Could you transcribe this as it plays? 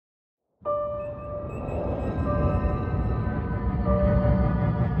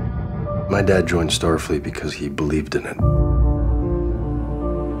My dad joined Starfleet because he believed in it.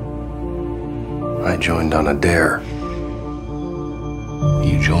 I joined on a dare.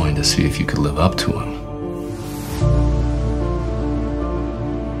 You joined to see if you could live up to him.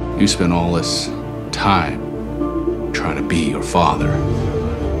 You spent all this time trying to be your father.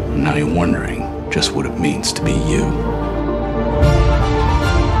 And now you're wondering just what it means to be you.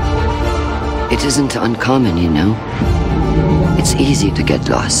 It isn't uncommon, you know. It's easy to get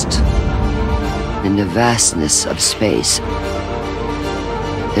lost. In the vastness of space,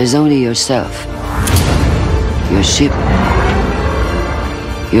 there's only yourself, your ship,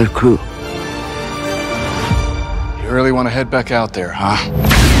 your crew. You really want to head back out there, huh?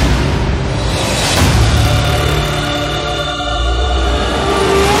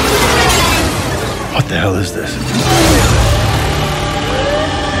 What the hell is this?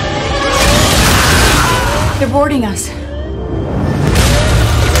 They're boarding us.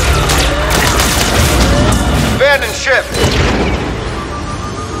 Abandon ship!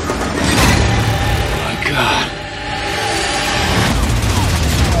 My God.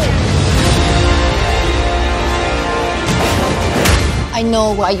 I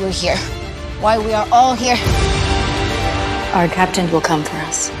know why you're here. Why we are all here. Our captain will come for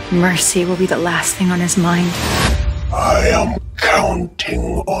us. Mercy will be the last thing on his mind. I am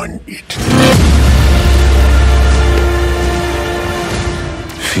counting on it.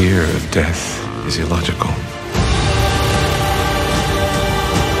 Fear of death is illogical.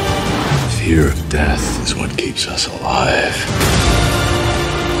 Fear of death is what keeps us alive.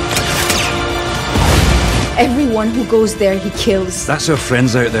 Everyone who goes there, he kills. That's our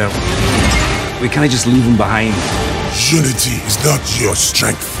friends out there. We can't just leave them behind. Unity is not your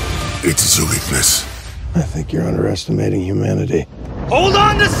strength. It is your weakness. I think you're underestimating humanity. Hold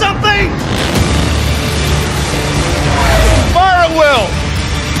on to something! Fire at will!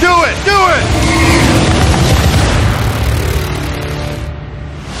 Do it! Do it!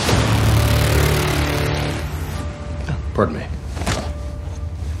 Pardon me.